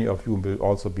 Many of you will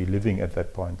also be living at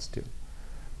that point still.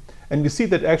 And we see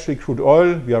that actually crude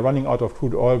oil, we are running out of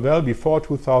crude oil well before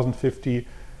 2050.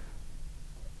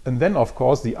 And then, of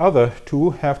course, the other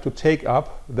two have to take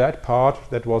up that part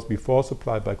that was before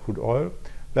supplied by crude oil.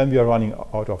 Then we are running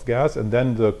out of gas, and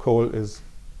then the coal is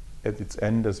at its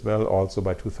end as well, also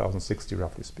by 2060,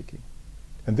 roughly speaking.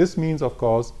 And this means, of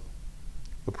course,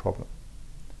 the problem.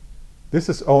 This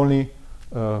is only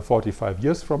 45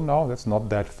 years from now. That's not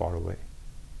that far away.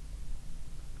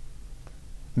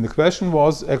 And the question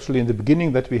was actually in the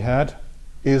beginning that we had,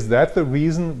 is that the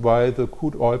reason why the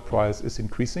crude oil price is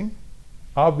increasing?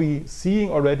 Are we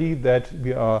seeing already that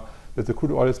the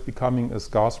crude oil is becoming a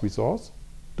scarce resource?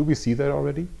 Do we see that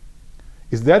already?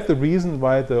 Is that the reason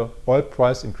why the oil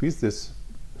price increased? This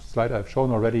slide I've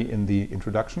shown already in the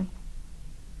introduction.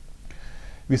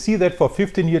 We see that for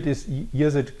 15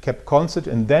 years it kept constant,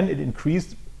 and then it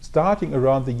increased starting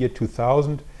around the year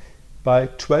 2000 by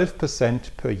 12%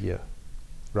 per year,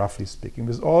 roughly speaking.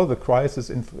 With all the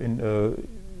crisis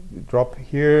drop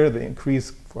here, the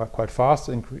increase quite fast,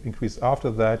 increase after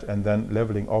that, and then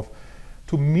leveling off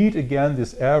to meet again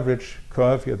this average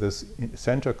curve here, this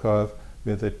center curve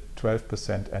with a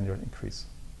 12% annual increase.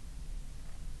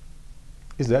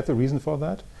 Is that the reason for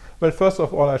that? Well, first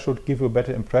of all, I should give you a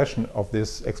better impression of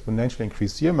this exponential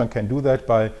increase here. One can do that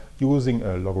by using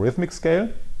a logarithmic scale,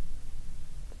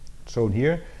 shown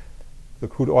here. The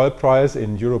crude oil price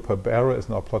in euro per barrel is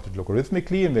now plotted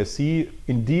logarithmically, and we see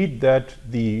indeed that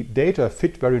the data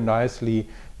fit very nicely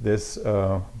this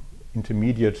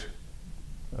intermediate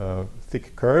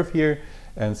thick curve here,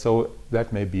 and so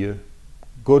that may be a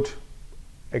good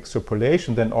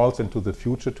extrapolation then also into the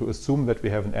future to assume that we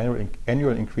have an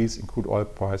annual increase in crude oil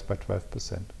price by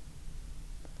 12%.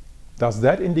 Does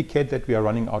that indicate that we are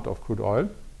running out of crude oil?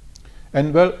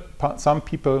 And well, some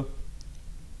people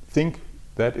think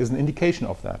that is an indication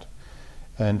of that.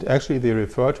 And actually they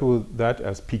refer to that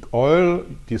as peak oil,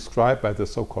 described by the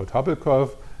so-called Hubble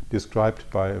curve, described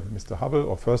by Mr. Hubble,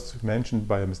 or first mentioned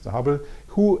by Mr. Hubble,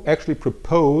 who actually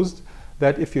proposed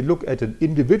that if you look at an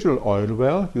individual oil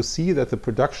well, you see that the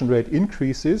production rate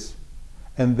increases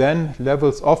and then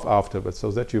levels off afterwards,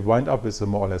 so that you wind up with a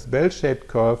more or less bell-shaped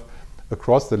curve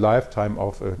across the lifetime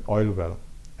of an oil well.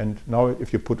 And now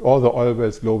if you put all the oil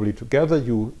wells globally together,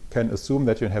 you can assume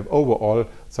that you have overall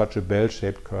such a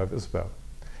bell-shaped curve as well.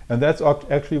 And that's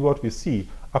actually what we see.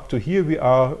 Up to here we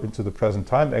are into the present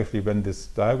time, actually, when this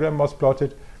diagram was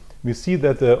plotted. We see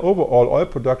that the overall oil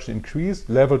production increased,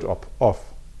 leveled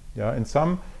off. Yeah? And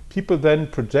some people then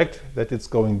project that it's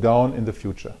going down in the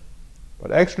future.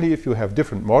 But actually, if you have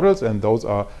different models, and those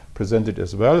are presented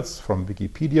as well, it's from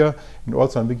Wikipedia, and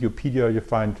also on Wikipedia you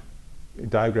find a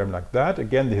diagram like that,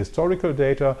 again the historical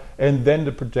data, and then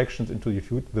the projections into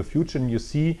the future, and you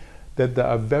see that there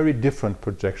are very different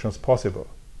projections possible.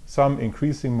 some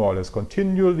increasing more or less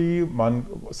continually,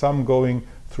 some going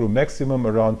through maximum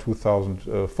around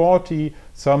 2040,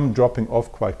 some dropping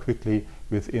off quite quickly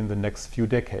within the next few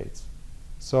decades.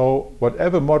 So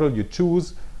whatever model you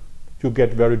choose, you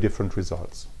get very different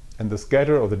results. And the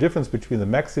scatter, or the difference between the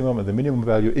maximum and the minimum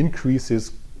value,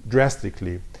 increases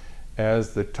drastically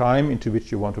as the time into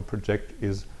which you want to project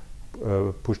is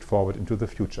pushed forward into the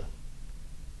future.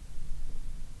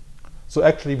 So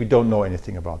actually we don't know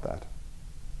anything about that.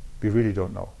 We really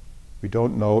don't know. We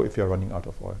don't know if we are running out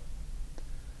of oil.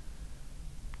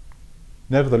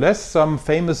 Nevertheless, some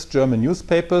famous German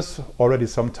newspapers already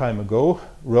some time ago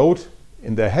wrote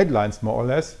in their headlines more or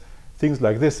less things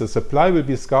like this: the supply will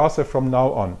be scarcer from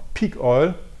now on. Peak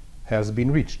oil has been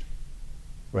reached,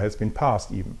 or has been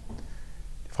passed even.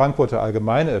 Frankfurter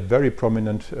Allgemeine, a very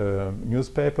prominent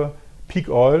newspaper: peak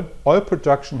oil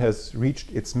production has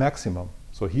reached its maximum.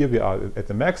 So here we are at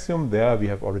the maximum, there we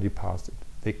have already passed it.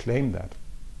 They claim that.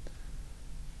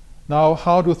 Now,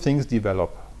 how do things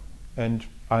develop? And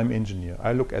I'm an engineer,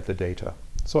 I look at the data.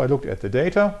 So I looked at the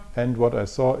data, and what I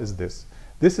saw is this.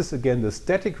 This is again the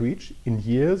static reach in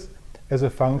years as a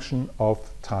function of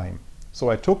time. So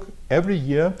I took every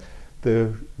year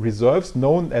the reserves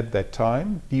known at that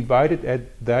time,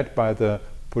 divided that by the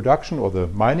production or the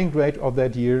mining rate of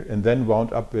that year, and then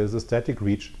wound up with the static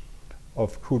reach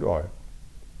of crude oil.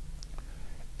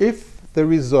 If the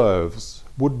reserves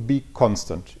would be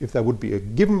constant, if there would be a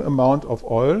given amount of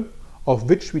oil of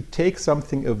which we take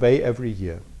something away every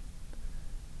year,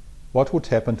 what would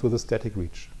happen to the static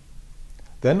reach?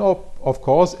 Then, of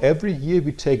course, every year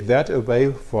we take that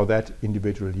away for that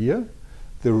individual year.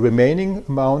 The remaining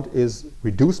amount is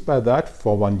reduced by that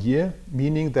for 1 year,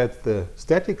 meaning that the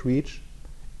static reach,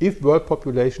 if world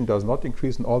population does not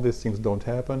increase and all these things don't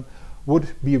happen, would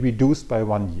be reduced by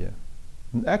 1 year.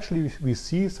 And actually, we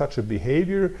see such a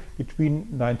behavior between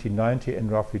 1990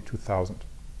 and roughly 2000.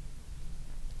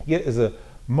 Here is a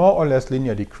more or less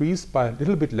linear decrease by a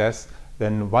little bit less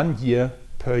than 1 year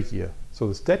per year. So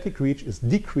the static reach is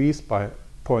decreased by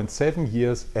 0.7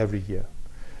 years every year.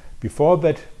 Before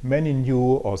that, many new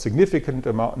or significant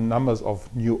numbers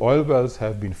of new oil wells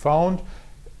have been found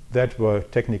that were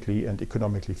technically and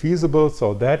economically feasible,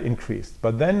 so that increased.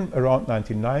 But then around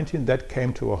 1919, that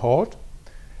came to a halt,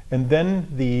 and then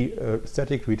the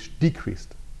static reach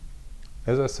decreased,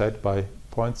 as I said, by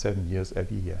 0.7 years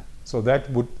every year. So that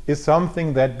is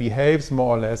something that behaves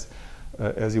more or less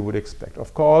as you would expect.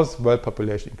 Of course, world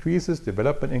population increases,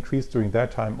 development increased during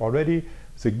that time already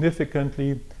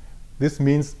significantly. This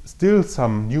means still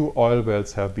some new oil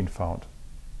wells have been found,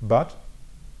 but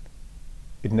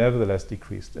it nevertheless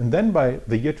decreased. And then by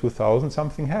the year 2000,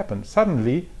 something happened.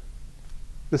 Suddenly,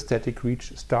 the static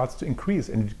reach starts to increase,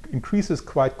 and it increases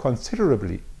quite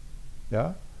considerably.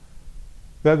 Yeah?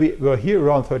 Where we were here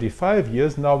around 35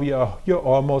 years, now we are here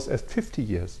almost at 50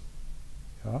 years.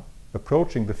 Yeah?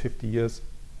 Approaching the 50 years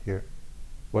here.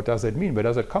 What does that mean? Where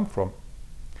does it come from?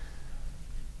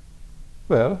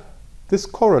 Well, this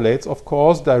correlates, of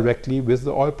course, directly with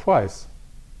the oil price.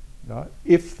 Yeah?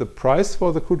 If the price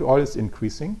for the crude oil is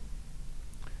increasing,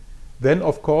 then,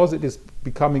 of course, it is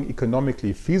becoming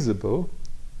economically feasible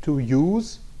to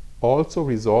use also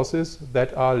resources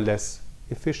that are less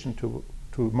efficient to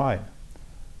mine.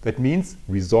 That means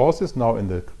resources now in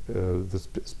the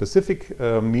specific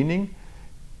meaning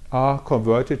are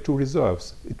converted to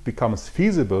reserves. It becomes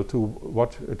feasible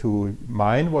to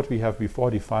mine what we have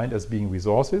before defined as being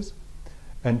resources,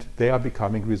 and they are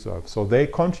becoming reserves. So they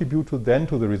contribute then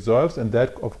to the reserves, and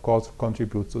that of course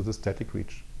contributes to the static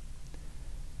reach.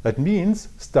 That means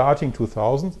starting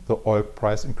 2000, the oil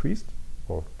price increased,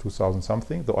 or 2000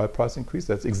 something, the oil price increased.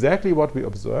 That's exactly what we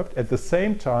observed. At the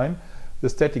same time, the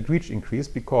static reach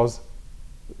increased because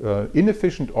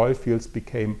inefficient oil fields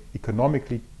became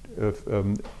economically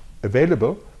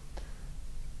available,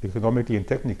 economically and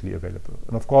technically available.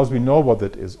 And of course we know what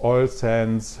that is. Oil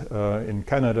sands in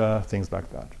Canada, things like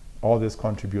that. All this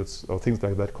contributes, or things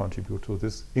like that contribute to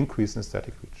this increase in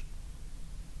static reach.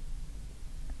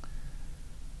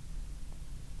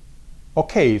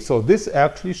 Okay, so this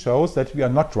actually shows that we are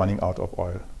not running out of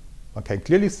oil. One can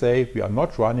clearly say we are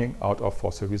not running out of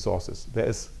fossil resources. There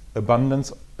is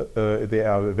abundance, they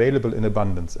are available in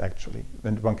abundance actually.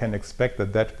 And one can expect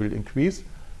that that will increase,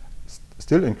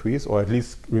 still increase, or at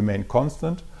least remain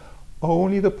constant.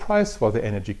 Only the price for the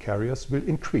energy carriers will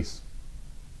increase.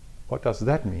 What does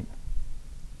that mean?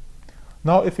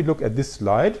 Now if you look at this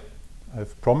slide,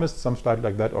 I've promised some slide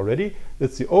like that already.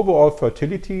 It's the overall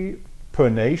fertility per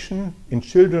nation in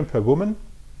children per woman,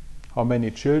 how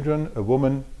many children a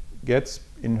woman gets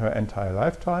in her entire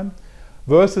lifetime,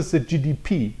 versus the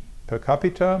GDP per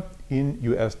capita in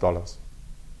US dollars.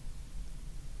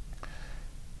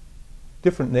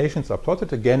 Different nations are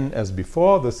plotted again as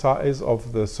before. The size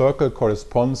of the circle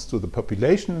corresponds to the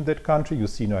population in that country. You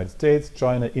see United States,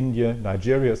 China, India,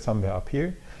 Nigeria somewhere up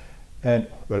here. And,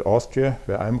 well, Austria,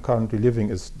 where I'm currently living,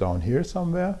 is down here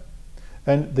somewhere.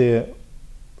 And the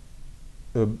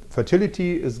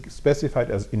fertility is specified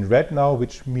as in red now,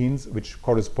 which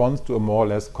corresponds to a more or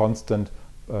less constant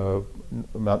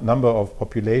number of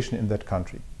population in that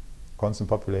country. Constant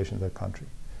population in that country.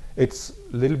 It's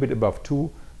a little bit above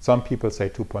 2. Some people say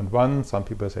 2.1, some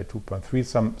people say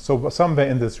 2.3. So somewhere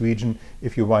in this region,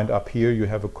 if you wind up here, you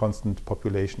have a constant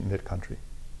population in that country.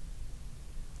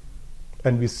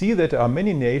 And we see that there are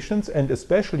many nations, and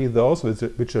especially those with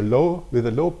a low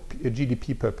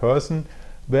GDP per person,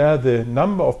 where the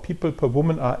number of people per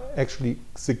woman are actually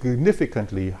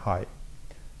significantly high.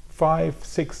 5,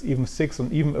 6, even 6,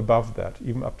 and even above that,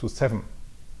 even up to 7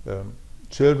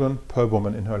 children per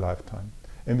woman in her lifetime.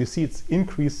 And we see it's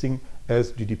increasing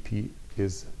as GDP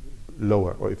is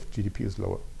lower, or if GDP is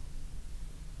lower.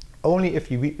 Only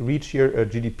if you reach here a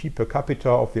GDP per capita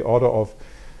of the order of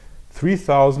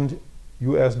 3,000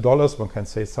 US dollars, one can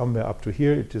say somewhere up to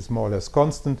here, it is more or less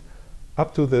constant,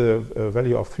 up to the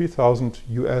value of 3,000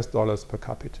 US dollars per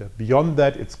capita. Beyond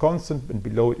that, it's constant, and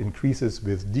below it increases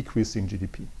with decreasing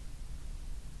GDP.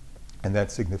 And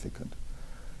that's significant.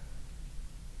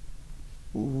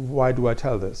 Why do I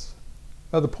tell this?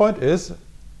 Well, the point is,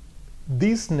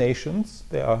 these nations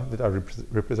that are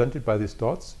represented by these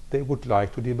dots, they would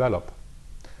like to develop.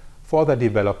 For their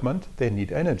development, they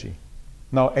need energy.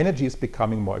 Now, energy is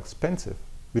becoming more expensive,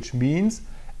 which means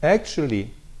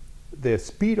actually the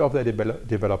speed of their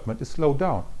development is slowed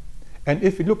down. And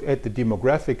if you look at the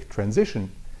demographic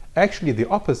transition, actually the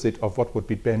opposite of what would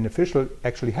be beneficial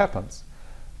actually happens.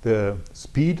 The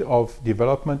speed of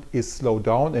development is slowed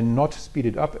down and not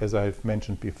speeded up, as I've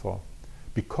mentioned before.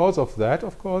 Because of that,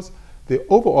 of course, the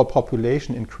overall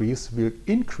population increase will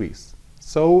increase.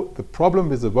 So the problem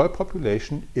with the world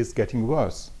population is getting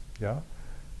worse. Yeah?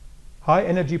 High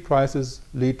energy prices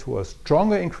lead to a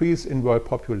stronger increase in world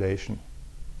population,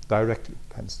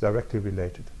 hence directly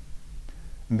related.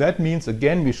 And that means,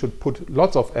 again, we should put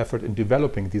lots of effort in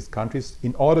developing these countries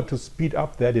in order to speed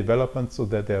up their development so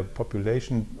that their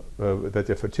population, that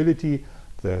their fertility,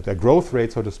 their growth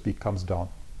rate, so to speak, comes down.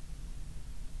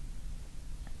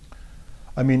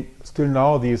 I mean, still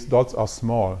now these dots are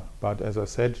small, but as I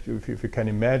said, if you can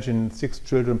imagine 6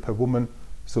 children per woman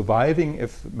surviving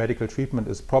if medical treatment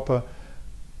is proper,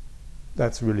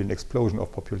 that's really an explosion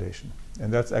of population.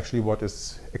 And that's actually what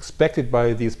is expected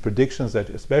by these predictions, that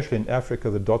especially in Africa,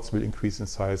 the dots will increase in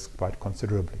size quite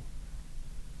considerably.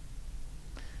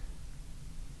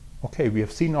 Okay, we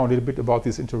have seen now a little bit about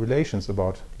these interrelations,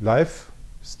 about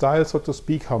lifestyle, so to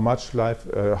speak, how much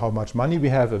money we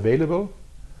have available,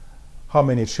 how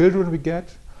many children we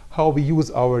get, how we use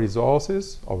our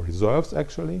resources, our reserves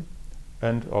actually,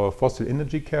 and our fossil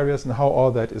energy carriers, and how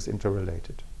all that is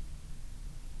interrelated.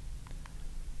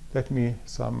 Let me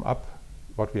sum up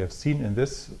what we have seen in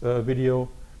this video.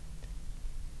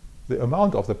 The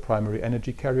amount of the primary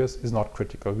energy carriers is not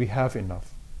critical. We have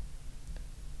enough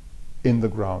in the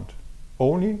ground.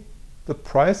 Only the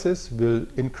prices will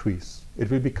increase. It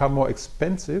will become more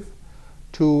expensive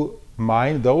to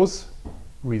mine those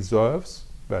reserves,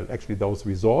 well, actually those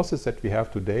resources that we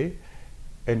have today,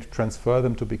 and transfer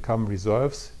them to become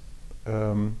reserves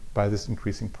by this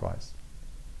increasing price.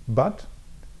 But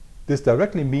this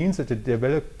directly means that the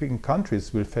developing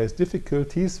countries will face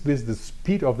difficulties with the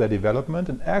speed of their development,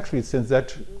 and actually, since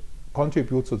that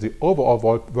contributes to the overall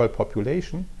world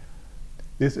population,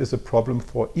 this is a problem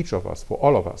for each of us, for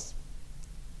all of us.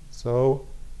 So,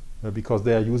 because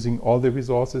they are using all the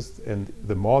resources, and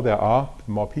the more there are,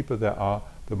 the more people there are,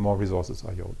 the more resources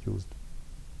are used.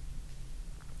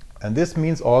 And this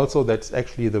means also that it's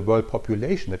actually the world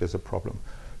population that is a problem.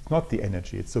 It's not the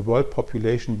energy, it's the world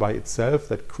population by itself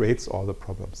that creates all the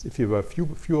problems. If you were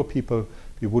fewer people,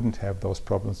 we wouldn't have those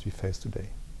problems we face today.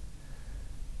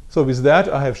 So with that,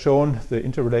 I have shown the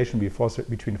interrelation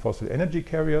between fossil energy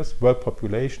carriers, world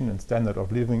population, and standard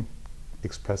of living,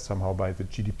 expressed somehow by the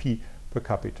GDP per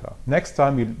capita. Next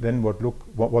time we then want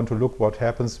to look what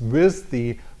happens with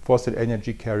the fossil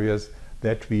energy carriers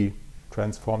that we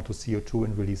transform to CO2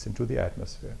 and release into the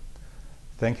atmosphere.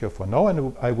 Thank you for now,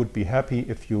 and I would be happy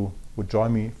if you would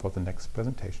join me for the next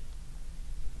presentation.